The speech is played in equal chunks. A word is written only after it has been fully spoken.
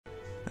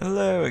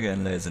Hello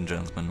again, ladies and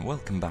gentlemen.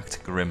 Welcome back to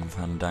Grim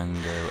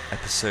Fandango,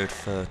 episode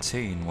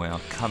 13. We are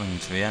coming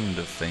to the end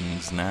of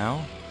things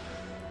now.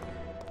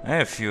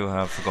 If you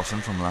have forgotten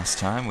from last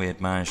time, we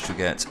had managed to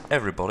get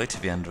everybody to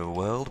the end of the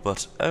world,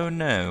 but oh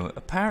no,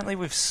 apparently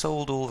we've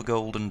sold all the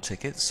golden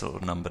tickets, sort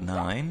of number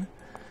 9.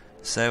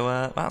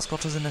 So that's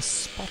got us in a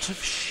spot of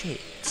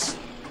shit.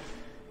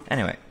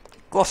 Anyway,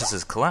 Glottis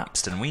has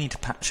collapsed and we need to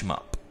patch him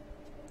up.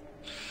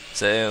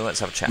 So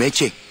let's have a chat.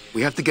 Meche,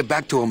 we have to get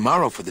back to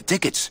Amaro for the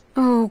tickets.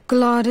 Oh,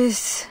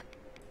 Glottis.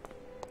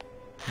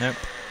 Nope.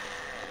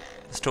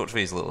 Let's talk to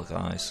these little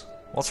guys.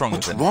 What's wrong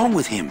with him? What's wrong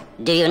with him?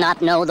 Do you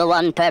not know the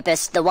one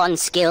purpose, the one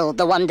skill,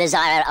 the one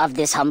desire of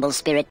this humble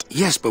spirit?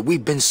 Yes, but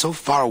we've been so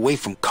far away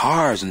from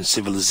cars and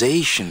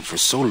civilization for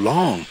so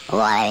long.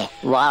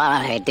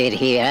 Why did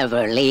he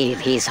ever leave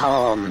his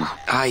home?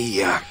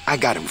 I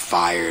got him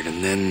fired,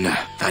 and then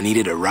I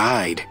needed a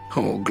ride.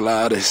 Oh,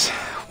 Gladys,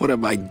 what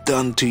have I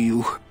done to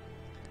you?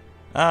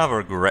 The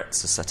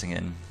regrets are setting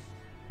in.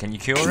 Can you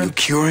cure him? Can you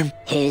cure him?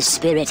 His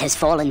spirit has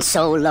fallen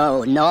so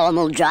low,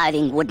 normal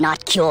driving would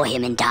not cure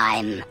him in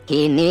time.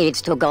 He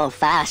needs to go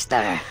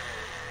faster.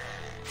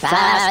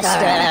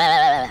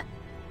 Faster!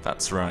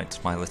 That's right,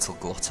 my little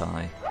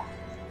glottai.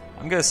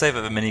 I'm going to say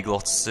that the mini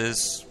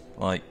glottises,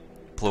 like,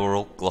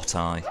 plural,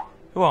 glottai.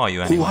 Who are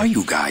you anyway? Who are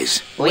you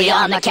guys? We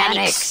are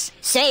mechanics,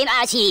 same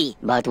as he.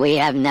 But we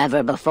have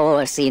never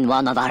before seen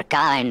one of our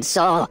kind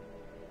so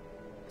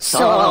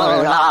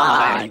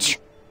large.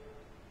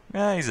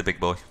 Yeah, he's a big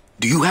boy.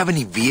 Do you have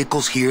any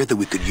vehicles here that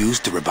we could use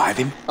to revive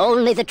him?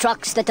 Only the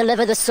trucks that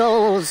deliver the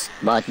souls.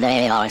 But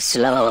they are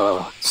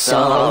slow.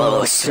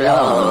 So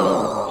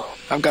slow.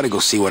 I've got to go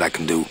see what I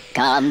can do.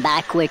 Come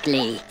back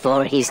quickly,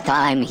 for his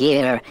time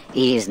here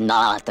is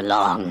not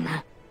long.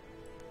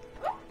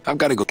 I've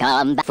got to go.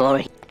 Come back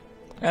for...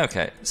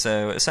 Okay,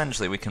 so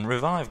essentially we can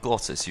revive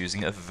Glottis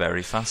using a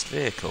very fast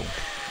vehicle.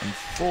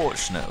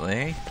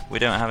 Unfortunately, we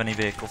don't have any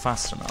vehicle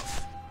fast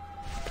enough.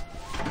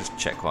 Just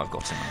check what I've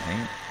got in the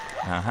thing.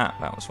 Aha,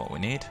 that was what we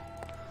need.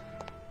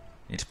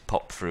 Need to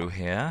pop through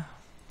here.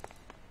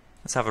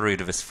 Let's have a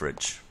read of this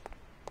fridge.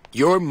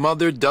 Your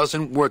mother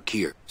doesn't work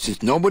here.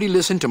 Since nobody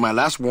listened to my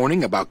last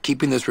warning about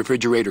keeping this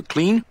refrigerator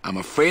clean, I'm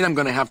afraid I'm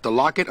going to have to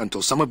lock it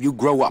until some of you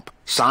grow up.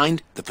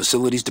 Signed, the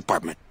Facilities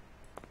Department.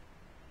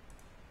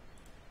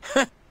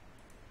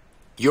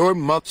 Your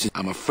mother...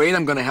 I'm afraid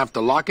I'm going to have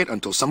to lock it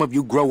until some of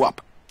you grow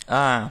up.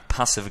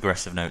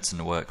 Passive-aggressive notes in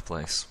the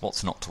workplace.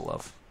 What's not to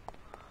love?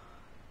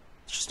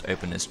 Let's just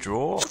open this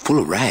drawer. It's full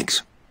of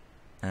rags.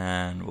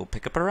 And we'll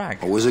pick up a rag.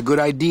 Always a good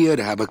idea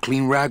to have a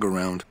clean rag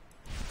around.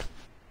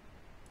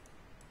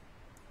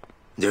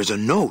 There's a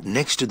note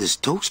next to this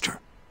toaster.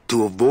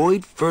 To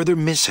avoid further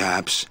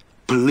mishaps,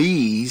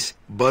 please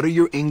butter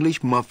your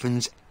English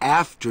muffins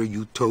after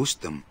you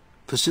toast them.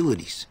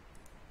 Facilities.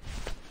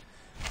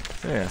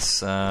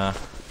 Yes,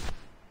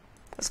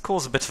 let's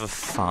cause a bit of a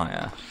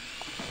fire.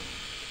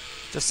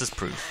 Just as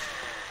proof.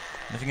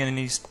 Anything in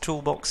these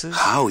toolboxes?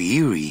 How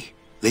eerie.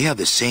 They have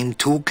the same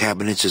tool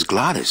cabinets as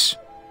Gladys.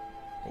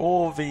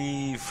 Or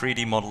the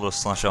 3D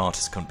modeler /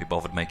 artist couldn't be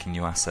bothered making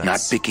new assets.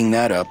 Not picking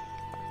that up.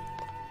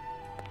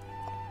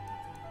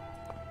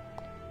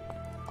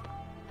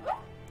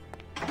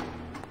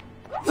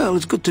 Well,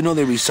 it's good to know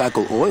they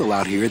recycle oil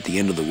out here at the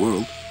end of the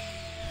world.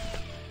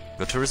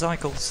 Good to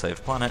recycle, save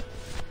the planet.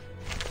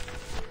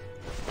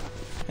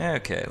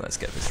 Okay, let's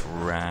get this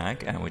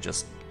rag and we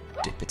just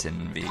dip it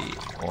in the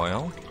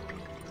oil.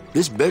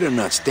 This better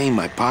not stain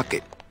my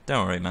pocket.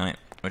 Don't worry, mate.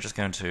 We're just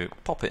going to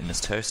pop it in this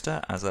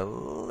toaster as a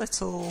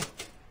little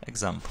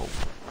example.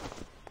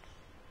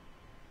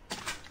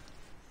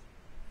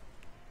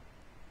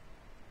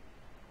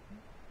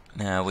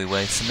 Now we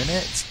wait a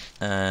minute,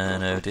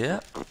 and oh dear.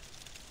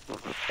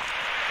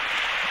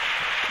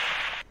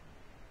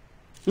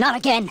 Not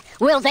again.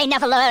 Will they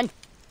never learn?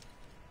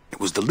 It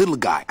was the little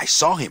guy. I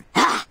saw him.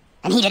 Ah,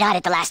 and he denied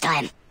it the last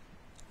time.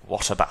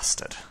 What a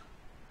bastard.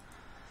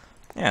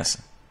 Yes.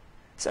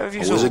 So if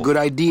you It was a good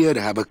idea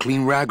to have a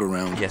clean rag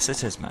around. Yes,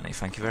 it is, Manny.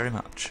 Thank you very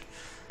much.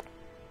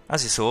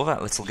 As you saw,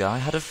 that little guy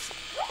had a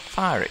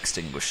fire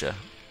extinguisher.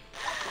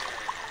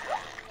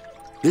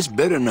 This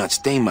better not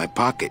stain my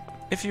pocket.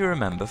 If you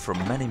remember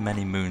from many,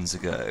 many moons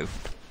ago,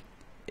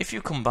 if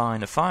you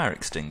combine a fire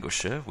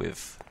extinguisher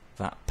with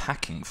that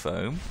packing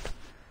foam,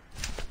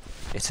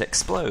 it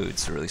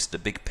explodes, or at least the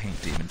big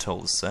pink demon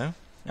told us so.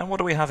 And what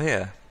do we have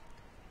here?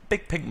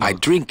 Big pink mug. I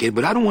drink it,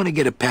 but I don't want to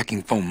get a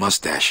packing foam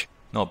mustache.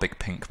 Not a big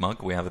pink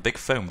mug, we have a big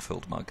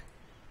foam-filled mug.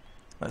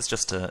 Let's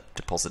just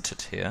deposit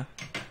it here.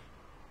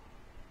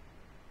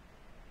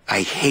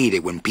 I hate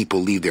it when people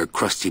leave their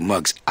crusty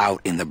mugs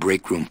out in the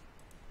break room.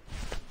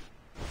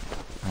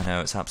 I know,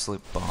 it's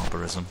absolute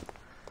barbarism.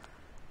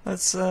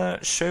 Let's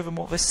show them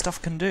what this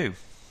stuff can do.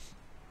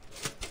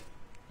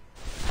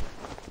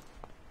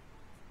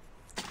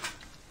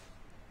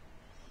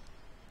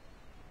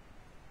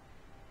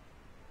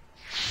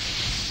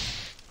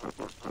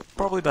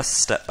 Probably best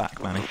to step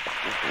back, Manny.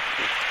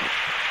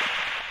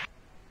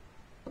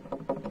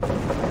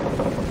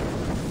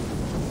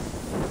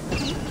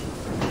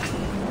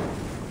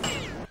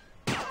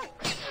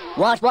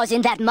 What was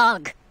in that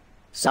mug?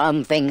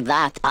 Something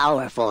that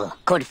powerful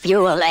could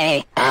fuel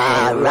a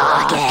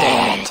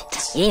rocket.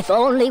 If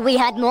only we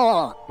had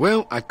more.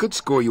 Well, I could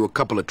score you a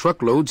couple of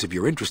truckloads if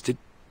you're interested.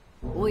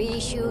 We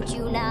shoot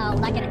you now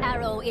like an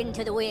arrow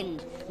into the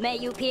wind. May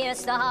you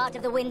pierce the heart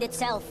of the wind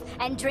itself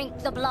and drink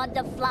the blood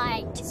of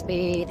flight.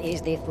 Speed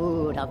is the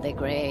food of the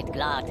great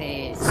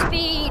Glottis.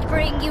 Speed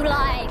bring you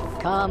life.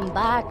 Come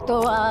back to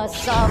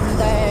us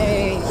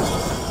someday.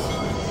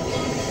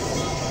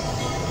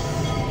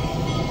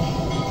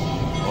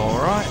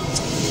 Alright,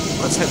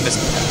 let's hope this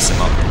peps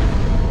him up.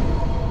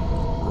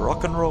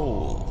 Rock and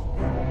roll.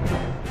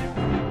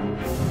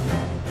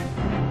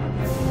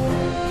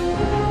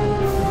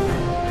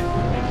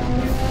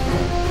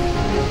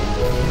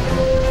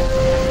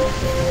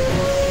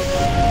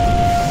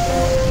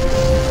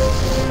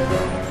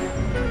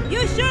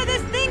 You sure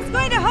this thing's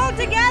going to hold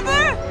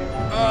together?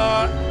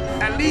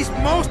 At least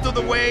most of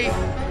the way.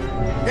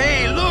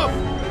 Hey, look!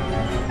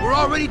 We're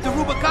already to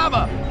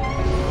Rubacava.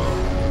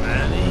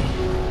 Manny?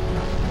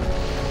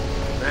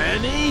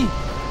 Manny?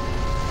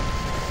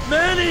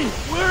 Manny,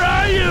 where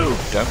are you?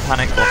 Don't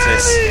panic,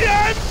 Glottis. Manny,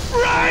 I'm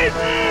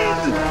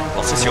frightened!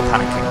 Glottis, you're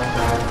panicking.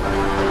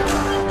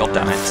 God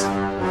damn it.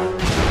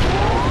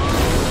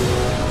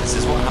 This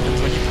is what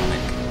happens when you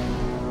panic.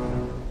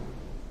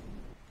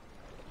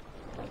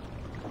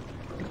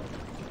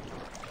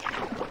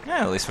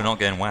 Yeah, at least we're not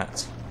getting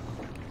wet.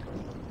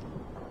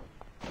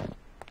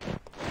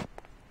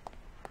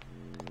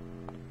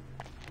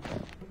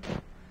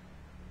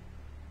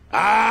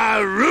 Ah,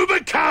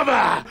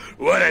 Rubacava!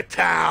 What a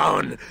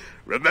town!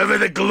 Remember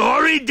the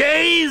glory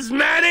days,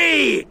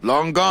 Manny?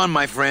 Long gone,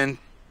 my friend.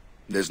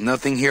 There's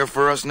nothing here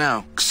for us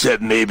now.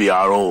 Except maybe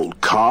our old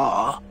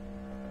car.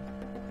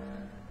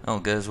 All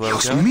goes well,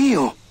 Dios going.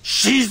 mío!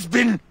 She's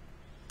been...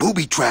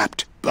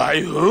 Booby-trapped.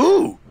 by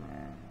who?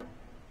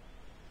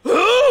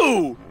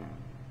 Who?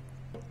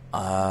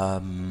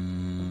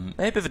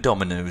 Maybe the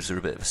dominoes are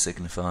a bit of a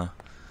signifier.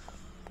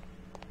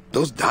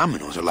 Those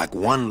dominoes are like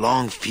one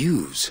long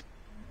fuse.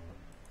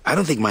 I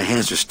don't think my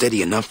hands are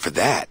steady enough for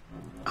that.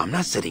 I'm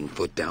not setting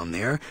foot down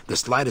there. The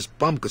slightest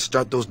bump could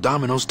start those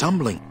dominoes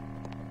tumbling.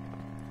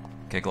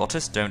 Okay,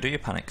 Glottis, don't do your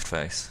panicked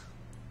face.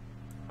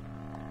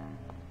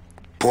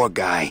 Poor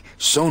guy.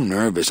 So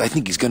nervous. I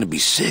think he's gonna be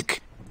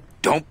sick.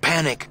 Don't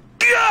panic.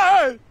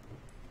 God!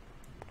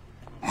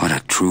 What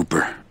a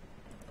trooper.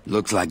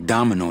 Looks like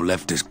Domino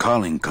left his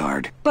calling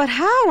card. But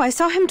how? I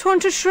saw him torn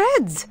to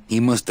shreds.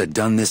 He must have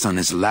done this on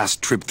his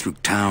last trip through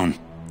town.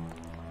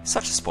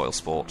 Such a spoil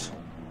sport.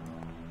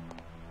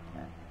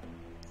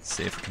 Let's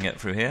see if we can get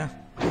through here.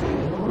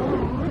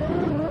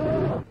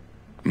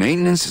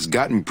 Maintenance has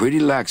gotten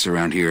pretty lax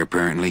around here,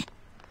 apparently.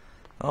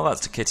 Oh,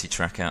 that's the kitty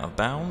track out of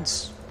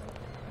bounds.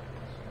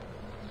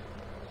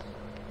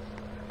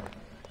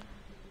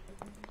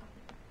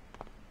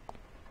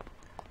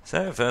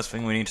 So, first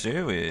thing we need to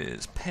do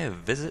is pay a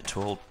visit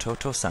to old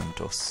Toto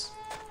Santos.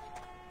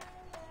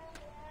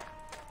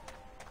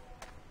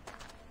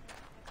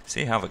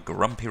 See how the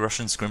grumpy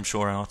Russian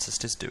scrimshaw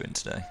artist is doing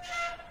today.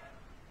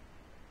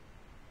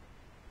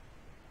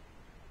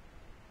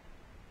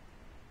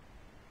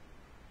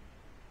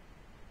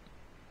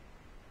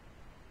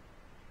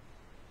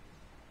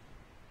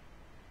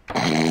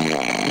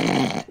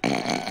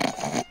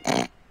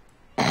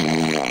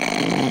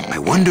 I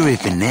wonder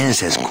if Inez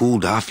has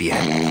cooled off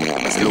yet.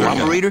 Hello,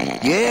 operator?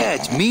 Yeah,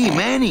 it's me,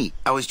 Manny.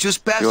 I was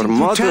just passing Your through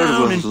mother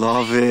town will and...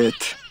 love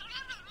it.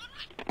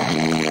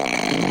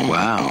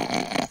 Wow.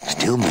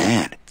 Still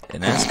mad.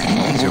 Inez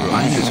These are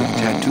binders of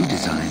tattoo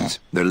designs.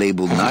 They're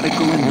labeled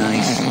nautical and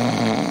nice.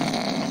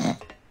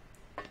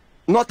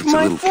 Not It's a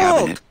my little fault.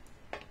 cabinet.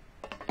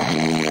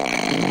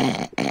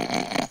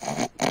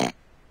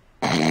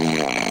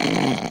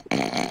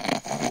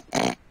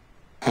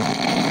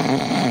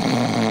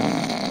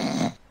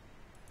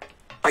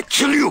 I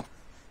kill you!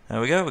 There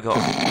we go, we got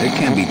There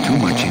can't be too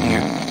much in here.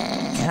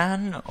 a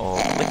can of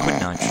liquid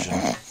nitrogen.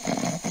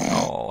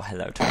 Oh,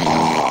 hello, Toto.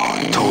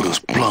 Oh, Toto's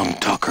plumb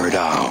tuckered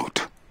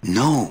out.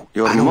 No,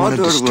 Your I don't want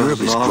to mother disturb will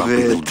his love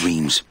grumpy little it.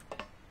 dreams.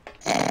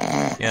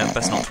 Yeah,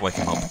 best not to wake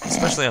him up,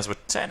 especially as we're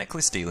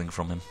technically stealing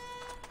from him.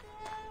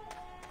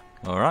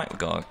 Alright, we've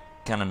got a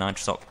can of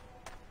nitrous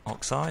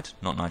oxide,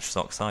 not nitrous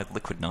oxide,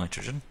 liquid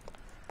nitrogen.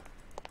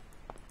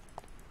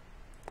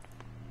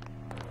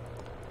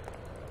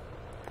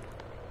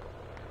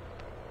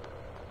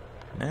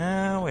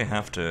 Now we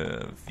have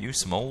to view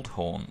some old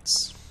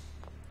haunts.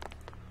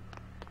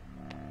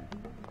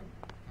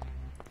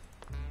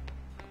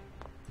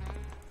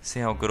 See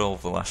how good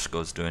old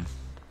Velasco's doing.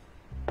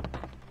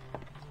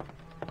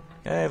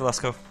 Hey,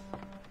 Velasco.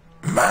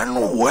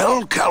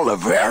 Manuel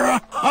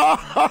Calavera?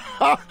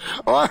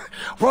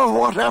 Well,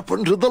 what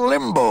happened to the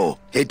Limbo?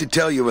 Hate to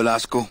tell you,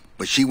 Velasco,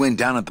 but she went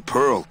down at the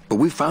Pearl. But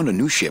we found a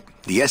new ship,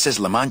 the SS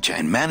La Mancha,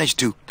 and managed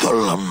to... The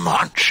La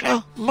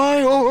Mancha?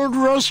 My old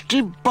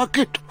rusty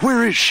bucket.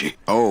 Where is she?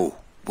 Oh,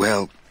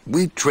 well,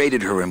 We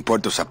traded her in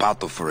Puerto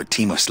Zapato for a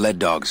team of sled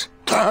dogs.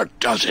 That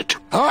does it.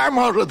 I'm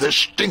out of this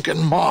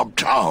stinking mob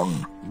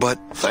town. But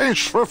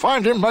Thanks for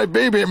finding my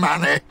baby,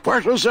 Manny.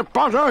 Puerto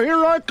Zapato,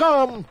 here I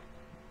come.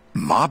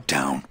 Mob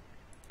town?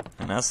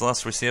 And that's the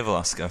last we see of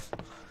Alaska.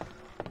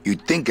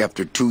 You'd think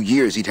after 2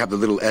 years he'd have the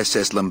little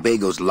SS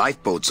Lumbago's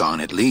lifeboats on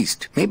at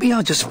least. Maybe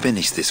I'll just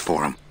finish this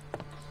for him.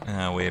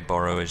 We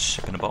borrow his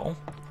ship in a bottle.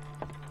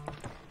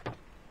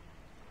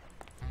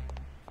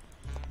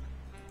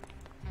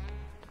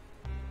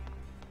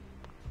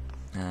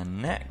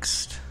 And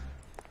next,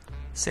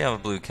 see how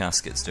the blue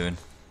casket's doing.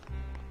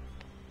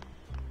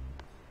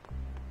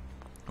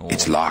 Oh.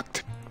 It's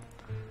locked.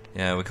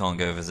 Yeah, we can't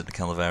go visit the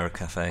Calavera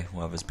Cafe,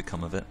 whatever's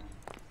become of it.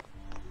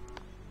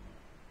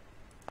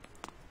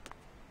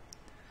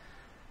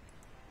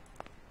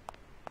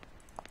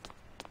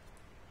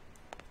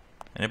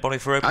 Anybody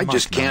for open I mic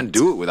just can't night?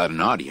 do it without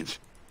an audience.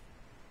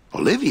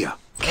 Olivia.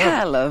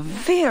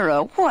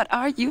 Calavera, what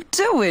are you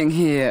doing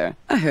here?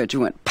 I heard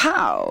you went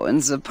pow in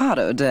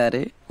Zapato,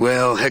 Daddy.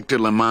 Well, Hector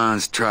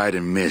Lemans tried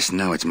and missed.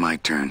 Now it's my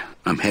turn.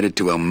 I'm headed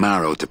to El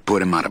Maro to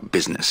put him out of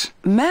business.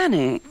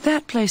 Manny,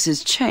 that place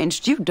has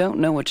changed. You don't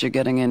know what you're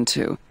getting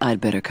into. I'd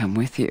better come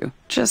with you.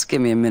 Just give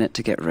me a minute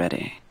to get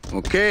ready.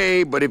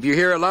 Okay, but if you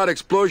hear a loud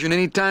explosion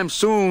anytime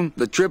soon,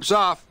 the trip's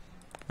off.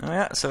 Oh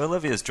yeah, so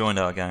Olivia's joined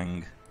our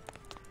gang.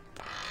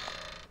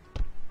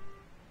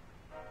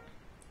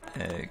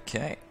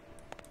 Okay.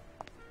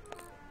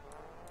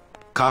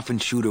 Coffin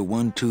shooter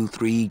 1, 2,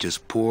 3,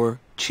 just pour,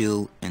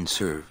 chill, and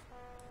serve.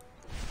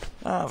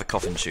 Ah, the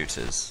coffin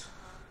shooters.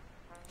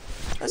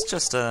 Let's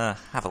just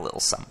have a little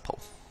sample.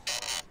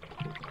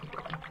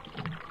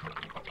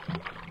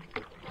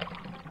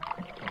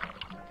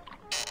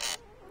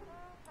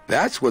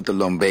 That's what the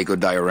Lumbago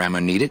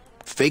diorama needed.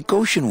 Fake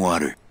ocean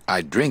water.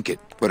 I'd drink it,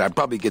 but I'd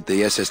probably get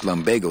the SS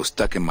Lumbago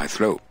stuck in my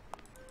throat.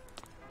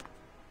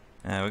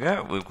 There we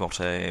go, we've got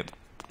a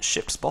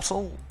ship's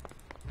bottle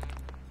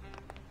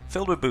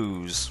filled with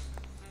booze.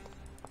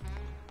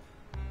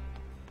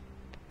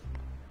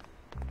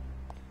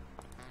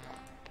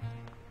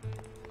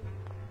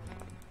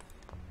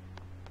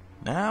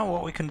 Now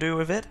what we can do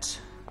with it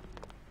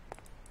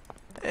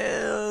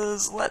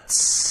is let's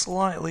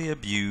slightly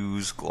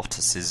abuse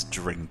Glottis's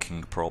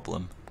drinking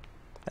problem.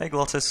 Hey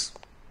Glottis.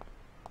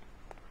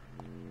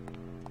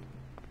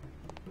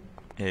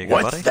 Here you go,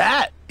 What's buddy.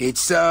 that?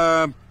 It's,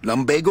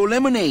 Lumbago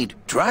lemonade.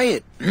 Try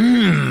it.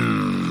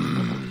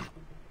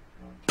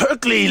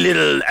 Perkly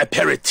little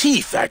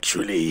aperitif,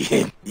 actually.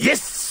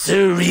 Yes,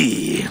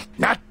 sirree.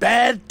 Not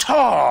bad,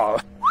 tall.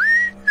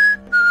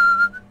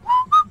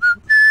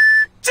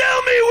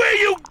 Tell me where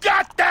you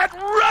got that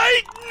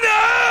right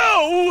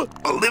now!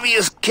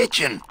 Olivia's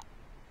kitchen.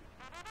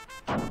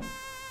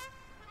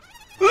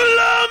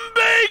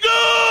 Lumbago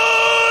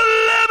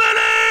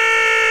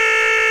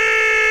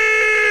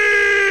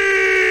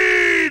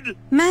lemonade!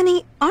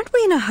 Manny, aren't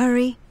we in a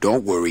hurry?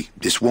 Don't worry,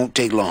 this won't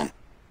take long.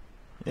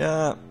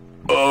 Yeah.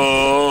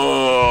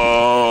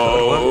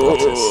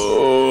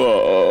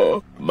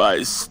 Oh,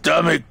 my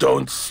stomach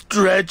don't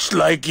stretch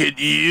like it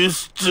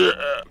used to.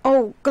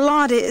 Oh,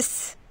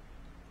 Gladys.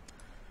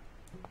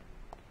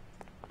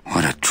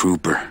 What a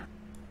trooper.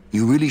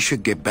 You really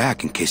should get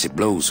back in case it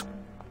blows.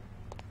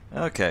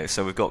 Okay,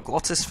 so we've got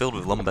Glottis filled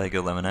with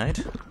Lumbago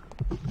lemonade.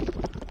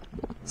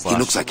 He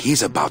looks like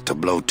he's about to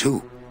blow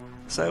too.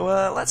 So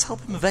let's help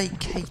him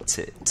vacate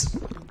it.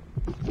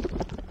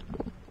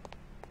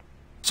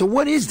 So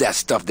what is that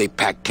stuff they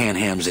pack canned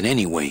hams in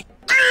anyway?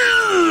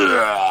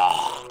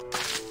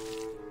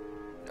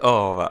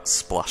 Oh, that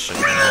splashing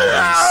noise.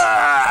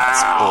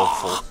 That's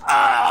awful.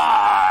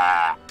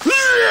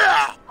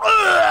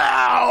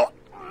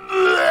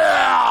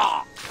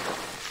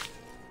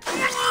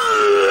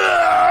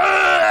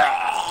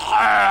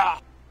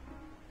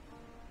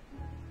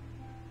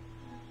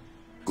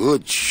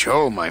 Good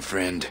show, my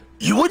friend.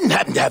 You wouldn't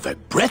happen to have a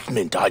breath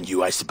mint on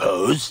you, I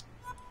suppose?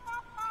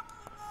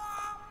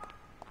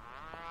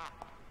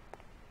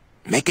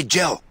 Make it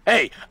gel.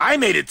 Hey, I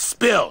made it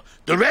spill.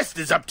 The rest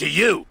is up to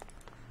you.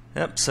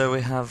 Yep, so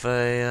we have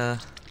a,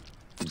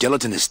 The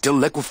gelatin is still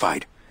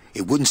liquefied.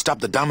 It wouldn't stop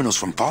the dominoes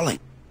from falling.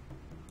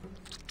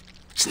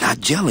 It's not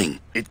gelling.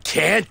 It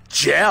can't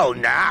gel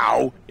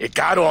now. It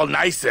got all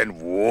nice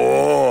and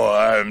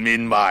warm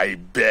in my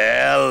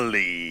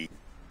belly.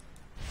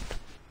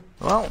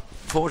 well,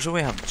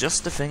 fortunately we have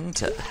just the thing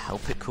to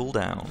help it cool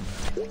down.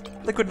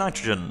 Liquid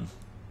nitrogen.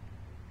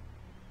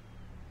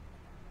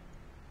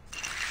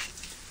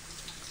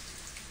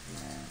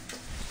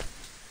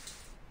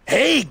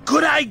 Hey,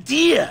 good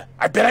idea.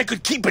 I bet I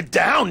could keep it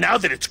down now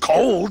that it's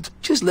cold.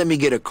 Just let me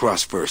get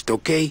across first,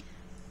 okay?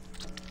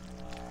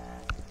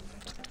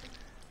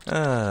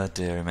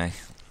 Dearie me.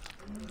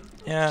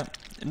 Yeah,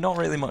 not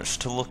really much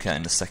to look at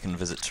in the second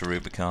visit to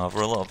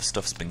Rubicava. A lot of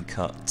stuff's been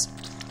cut.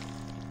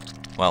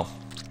 Well,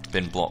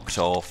 been blocked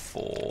off,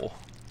 or...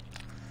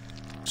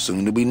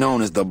 Soon to be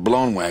known as the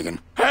blown wagon.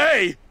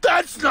 Hey,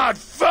 that's not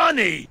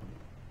funny.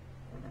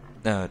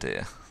 Oh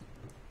dear.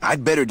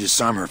 I'd better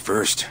disarm her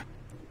first.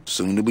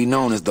 Soon to be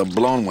known as the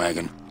blown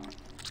wagon.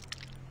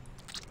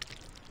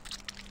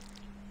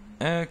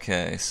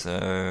 Okay,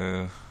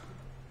 so...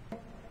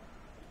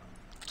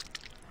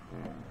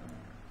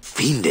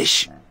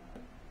 Fiendish.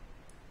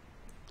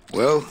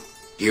 Well,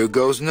 here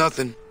goes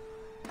nothing.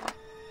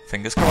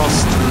 Fingers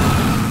crossed.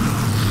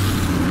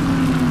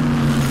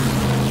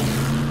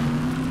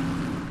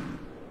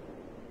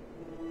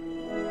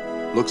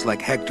 Looks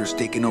like Hector's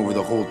taken over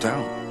the whole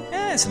town.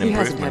 Yeah, it's an He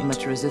improvement. hasn't had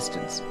much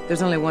resistance.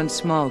 There's only one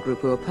small group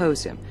who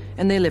oppose him,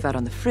 and they live out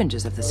on the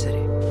fringes of the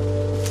city.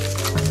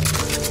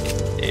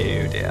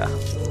 Oh dear.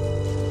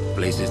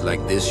 Places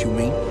like this, you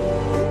mean?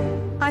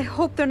 I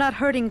hope they're not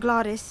hurting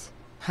Glottis.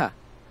 Ha.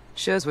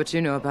 Shows what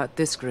you know about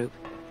this group.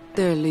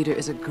 Their leader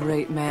is a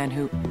great man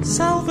who...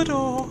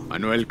 Salvador!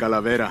 Manuel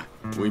Calavera,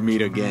 we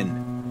meet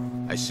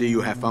again. I see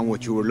you have found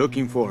what you were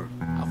looking for.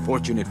 How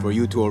fortunate for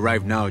you to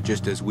arrive now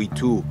just as we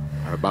too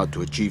are about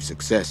to achieve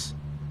success.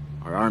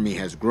 Our army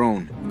has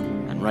grown,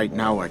 and right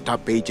now our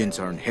top agents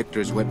are in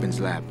Hector's weapons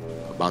lab,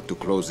 about to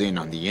close in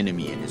on the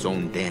enemy in his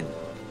own den.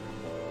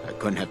 I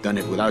couldn't have done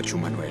it without you,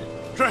 Manuel.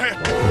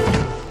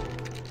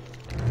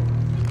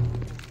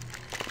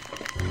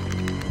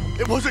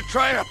 It was a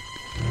trap.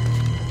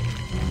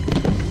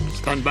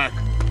 Stand back.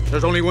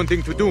 There's only one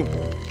thing to do.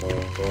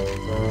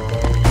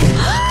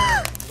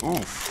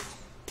 Oof.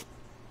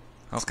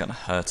 That's gonna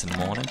hurt in the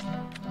morning.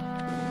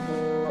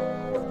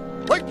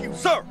 Thank you,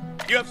 sir.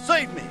 You have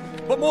saved me.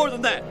 But more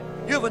than that,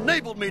 you have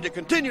enabled me to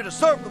continue to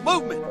serve the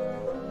movement.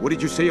 What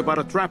did you say about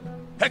a trap?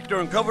 Hector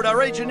uncovered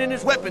our agent in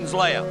his weapons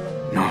lab.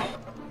 No.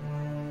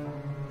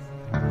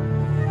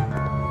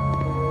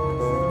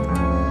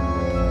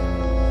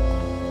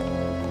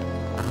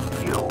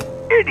 You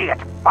idiot,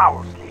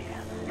 Bowsley.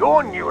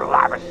 Your new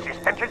lab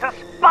assistant is a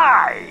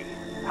spy.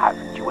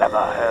 Haven't you ever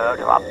heard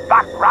of a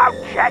background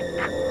check?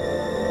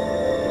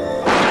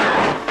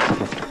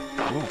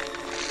 Ooh.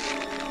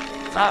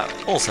 That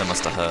also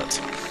must have hurt.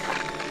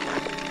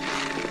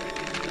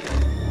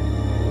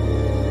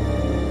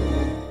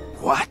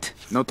 What?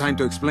 No time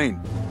to explain.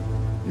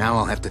 Now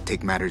I'll have to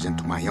take matters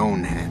into my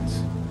own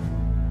hands.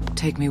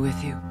 Take me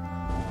with you.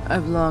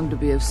 I've longed to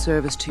be of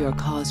service to your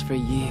cause for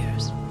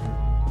years.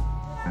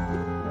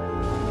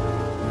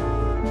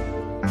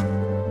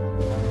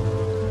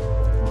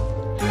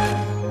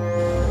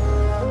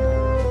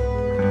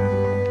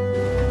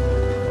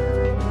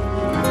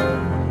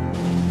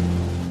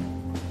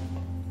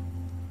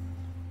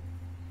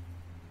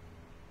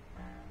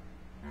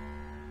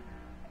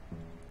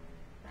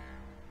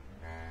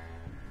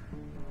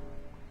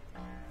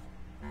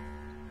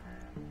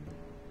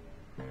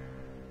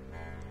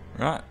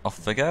 Right,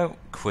 off they go.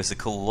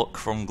 Quizzical look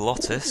from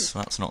Glottis.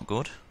 That's not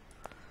good.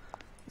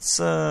 Let's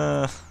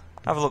have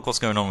a look what's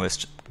going on with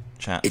this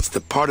chat. It's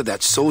the part of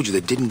that soldier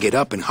that didn't get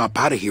up and hop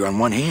out of here on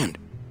one hand.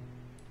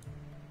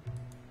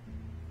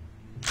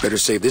 Better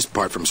save this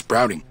part from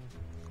sprouting.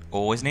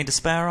 Always need a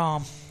spare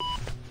arm.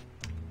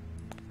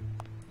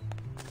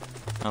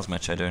 How's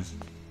Meche doing?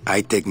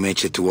 I take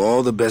Meche to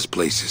all the best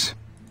places.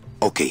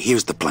 Okay,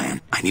 here's the plan.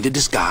 I need a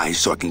disguise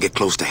so I can get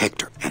close to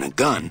Hector, and a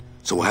gun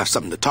so we'll have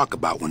something to talk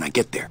about when I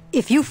get there.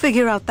 If you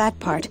figure out that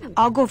part,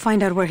 I'll go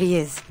find out where he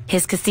is.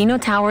 His casino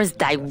tower is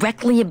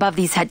directly above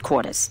these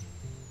headquarters.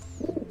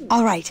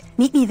 All right,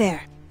 meet me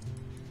there.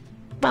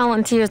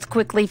 Volunteers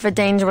quickly for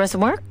dangerous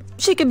work.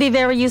 She could be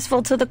very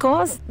useful to the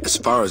cause. As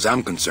far as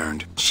I'm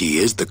concerned, she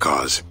is the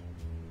cause.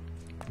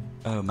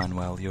 Oh,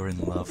 Manuel, you're in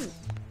love.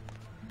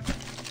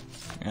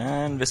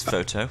 And this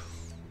photo.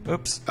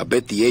 Oops. I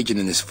bet the agent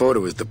in this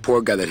photo is the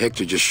poor guy that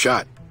Hector just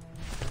shot.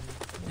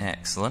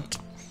 Excellent.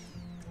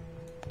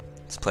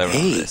 Let's play around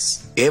with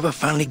this. Eva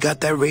finally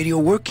got that radio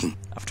working.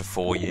 After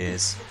 4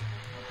 years.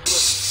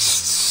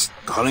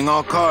 Calling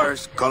all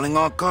cars, calling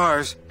all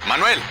cars.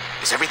 Manuel,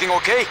 is everything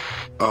okay?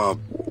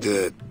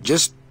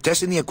 Just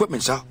testing the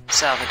equipment, Sal.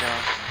 Salvador,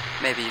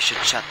 maybe you should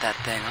shut that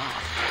thing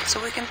off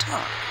so we can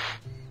talk.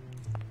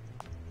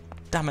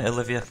 Damn it,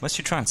 Olivia. Must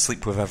you try and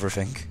sleep with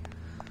everything?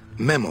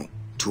 Memo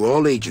to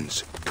all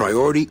agents.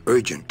 Priority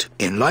urgent.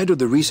 In light of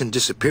the recent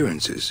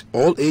disappearances,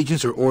 all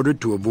agents are ordered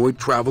to avoid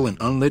travel in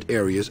unlit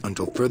areas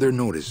until further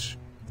notice.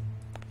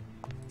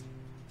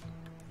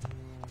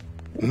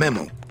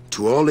 Memo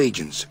to all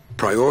agents.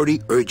 Priority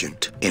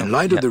urgent. In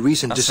light of the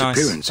recent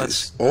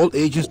disappearances, all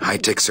agents...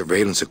 High-tech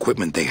surveillance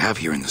equipment they have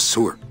here in the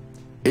sewer.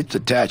 It's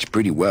attached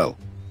pretty well.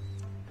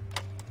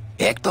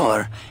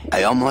 Hector,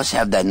 I almost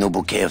have that new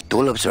bouquet of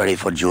tulips ready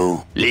for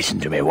you. Listen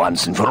to me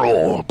once and for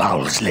all,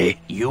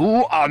 Bowsley.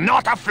 You are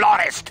not a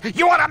florist.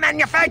 You are a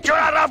manufacturer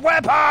of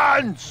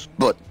weapons.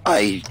 But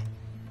I...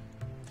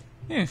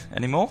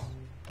 Any more?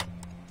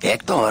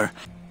 Hector.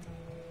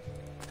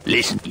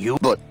 Listen, you,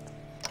 but...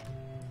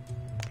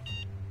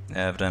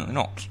 Evidently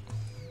not.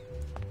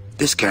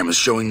 This camera's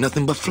showing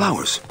nothing but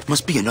flowers.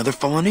 Must be another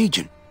fallen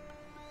agent.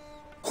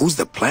 Who's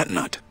the plant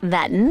nut?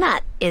 That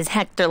nut is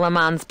Hector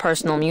Lemon's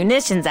personal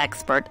munitions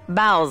expert,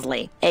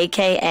 Bowsley,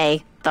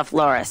 a.k.a. the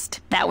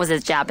florist. That was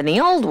his job in the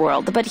old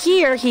world, but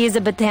here he is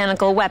a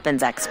botanical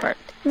weapons expert.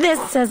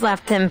 This has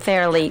left him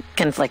fairly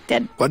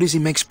conflicted. Why does he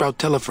make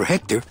Sproutella for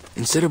Hector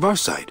instead of our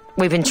side?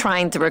 We've been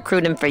trying to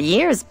recruit him for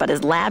years, but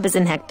his lab is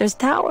in Hector's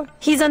tower.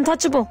 He's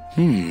untouchable.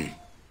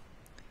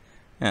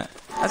 Yeah,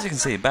 as you can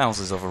see,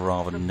 Bowser's of a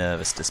rather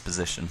nervous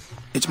disposition.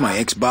 It's my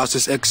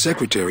ex-boss's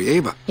ex-secretary,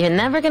 Ava. You're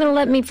never gonna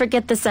let me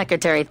forget the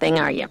secretary thing,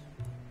 are you?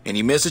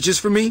 Any messages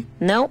for me?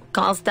 Nope.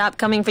 Calls stopped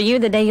coming for you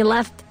the day you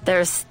left.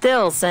 They're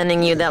still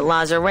sending you that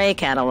lingerie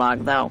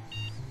catalog, though.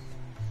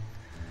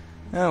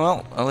 Oh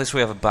well, at least we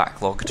have a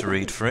backlog to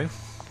read through.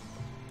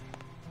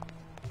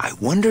 I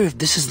wonder if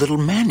this is little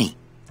Manny.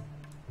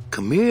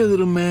 Come here,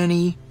 little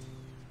Manny.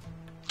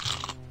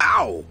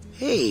 Ow!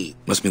 Hey,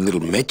 must be little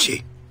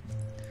Mitchy.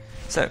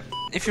 So,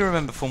 if you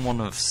remember from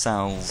one of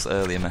Sal's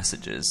earlier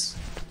messages,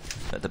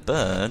 that the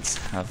birds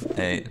have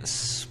a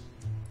special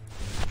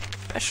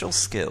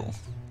skill.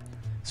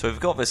 So we've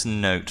got this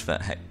note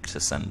that Hector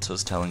sent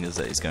us telling us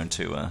that he's going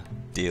to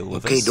deal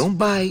with us. Okay, don't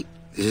bite.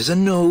 This is a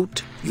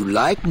note. You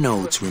like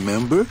notes,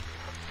 remember?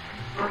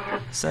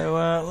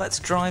 So let's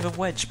drive a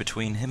wedge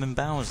between him and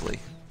Bowsley.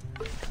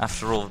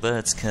 After all, the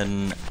birds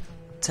can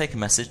take a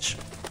message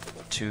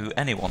to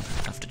anyone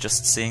after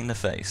just seeing the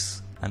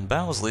face. And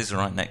Bowsley's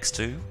right next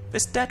to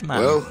this dead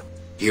man. Well,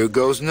 here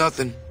goes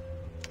nothing.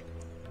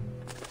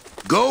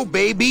 Go,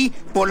 baby,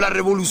 por la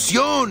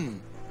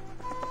revolución!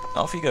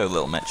 Off you go,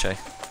 little Meche.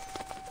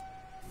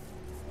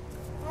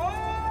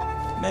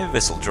 Maybe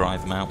this'll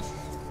drive him out.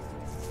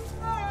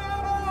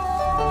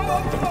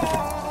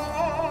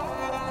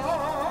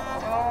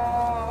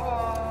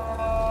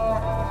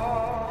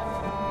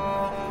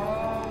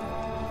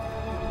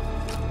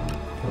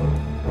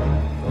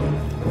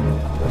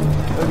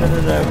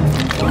 No.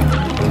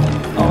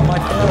 Oh, my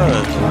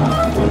bird!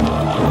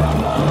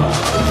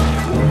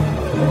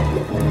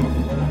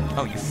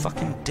 Oh, you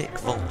fucking dick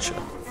vulture.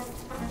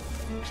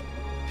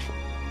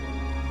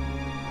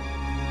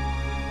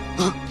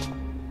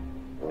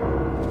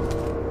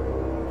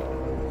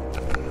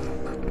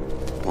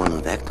 One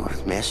of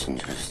Hector's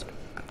messengers.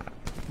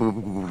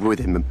 With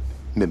a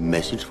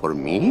message for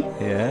me?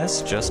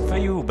 Yes, just for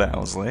you,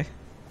 Bowsley.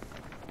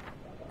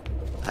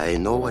 I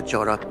know what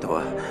you're up to.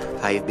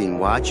 I've been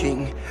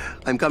watching.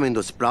 I'm coming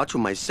to Sprout you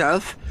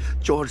myself.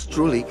 Yours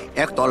truly,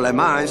 Hector Le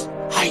Mans.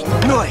 I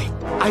knew it!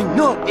 I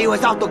knew he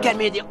was out to get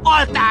me the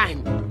whole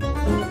time!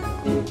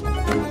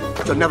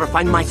 You'll never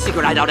find my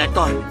secret hideout,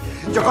 Hector.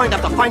 You're going to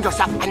have to find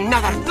yourself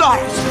another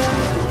florist!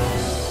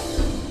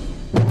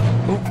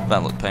 Oh,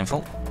 that looked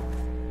painful.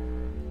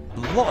 A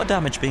lot of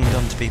damage being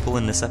done to people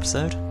in this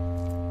episode.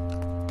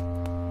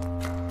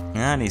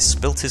 And he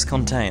spilt his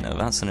container.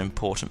 That's an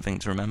important thing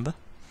to remember.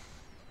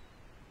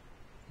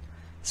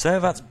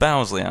 So that's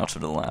Bowsley out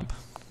of the lab.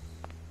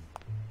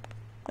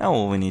 Now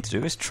all we need to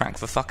do is track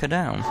the fucker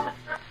down.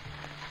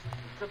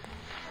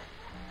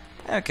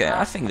 Okay,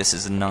 I think this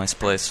is a nice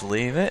place to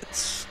leave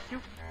it.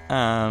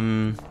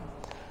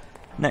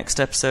 Next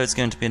episode's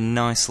going to be a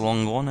nice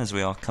long one as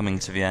we are coming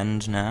to the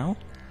end now.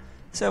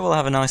 So we'll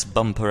have a nice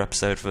bumper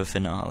episode for the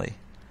finale.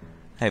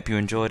 Hope you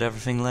enjoyed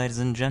everything, ladies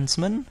and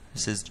gentlemen.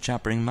 This is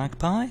Jabbering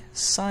Magpie,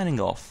 signing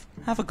off.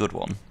 Have a good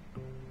one.